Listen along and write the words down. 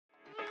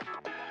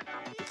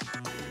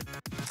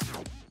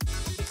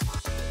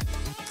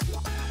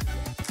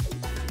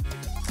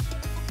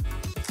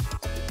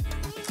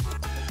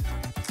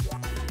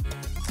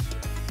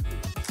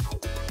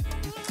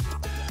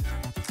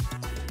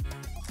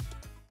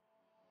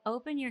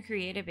Open your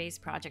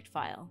Creatabase project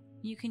file.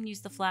 You can use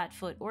the flat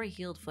foot or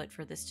healed foot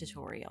for this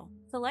tutorial.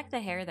 Select the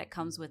hair that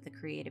comes with the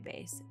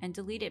Creatabase and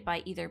delete it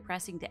by either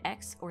pressing the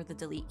X or the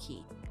delete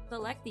key.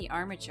 Select the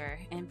armature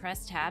and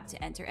press tab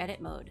to enter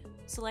edit mode.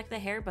 Select the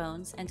hair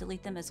bones and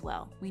delete them as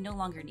well. We no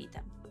longer need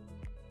them.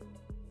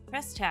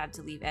 Press tab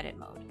to leave edit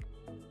mode.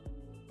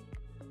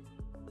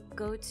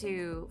 Go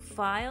to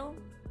File,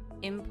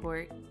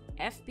 Import,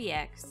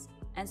 FBX,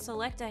 and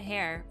select a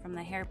hair from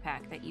the hair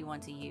pack that you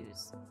want to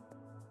use.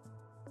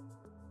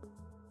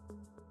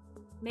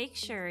 Make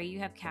sure you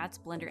have Cat's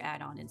Blender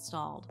add-on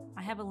installed.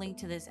 I have a link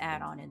to this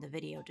add-on in the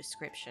video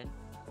description.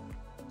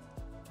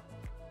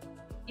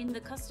 In the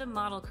Custom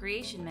Model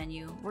Creation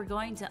menu, we're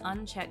going to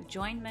uncheck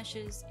Join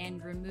Meshes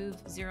and remove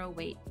Zero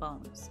Weight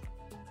Bones.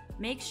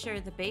 Make sure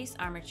the base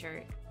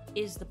armature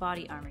is the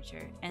body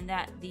armature and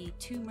that the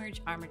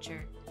To-Merge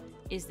armature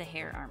is the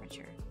hair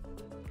armature.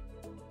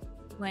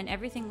 When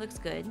everything looks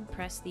good,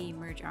 press the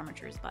Merge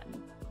Armatures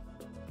button.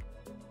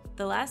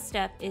 The last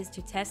step is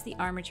to test the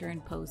armature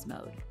in pose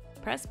mode.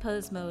 Press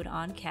pose mode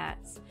on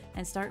cats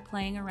and start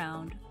playing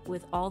around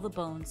with all the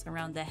bones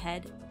around the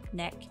head,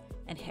 neck,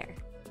 and hair.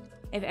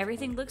 If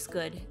everything looks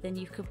good, then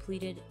you've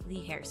completed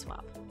the hair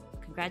swap.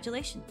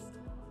 Congratulations!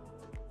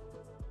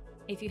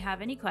 If you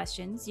have any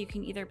questions, you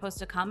can either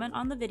post a comment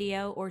on the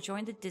video or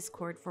join the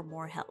Discord for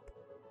more help.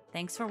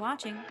 Thanks for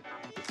watching!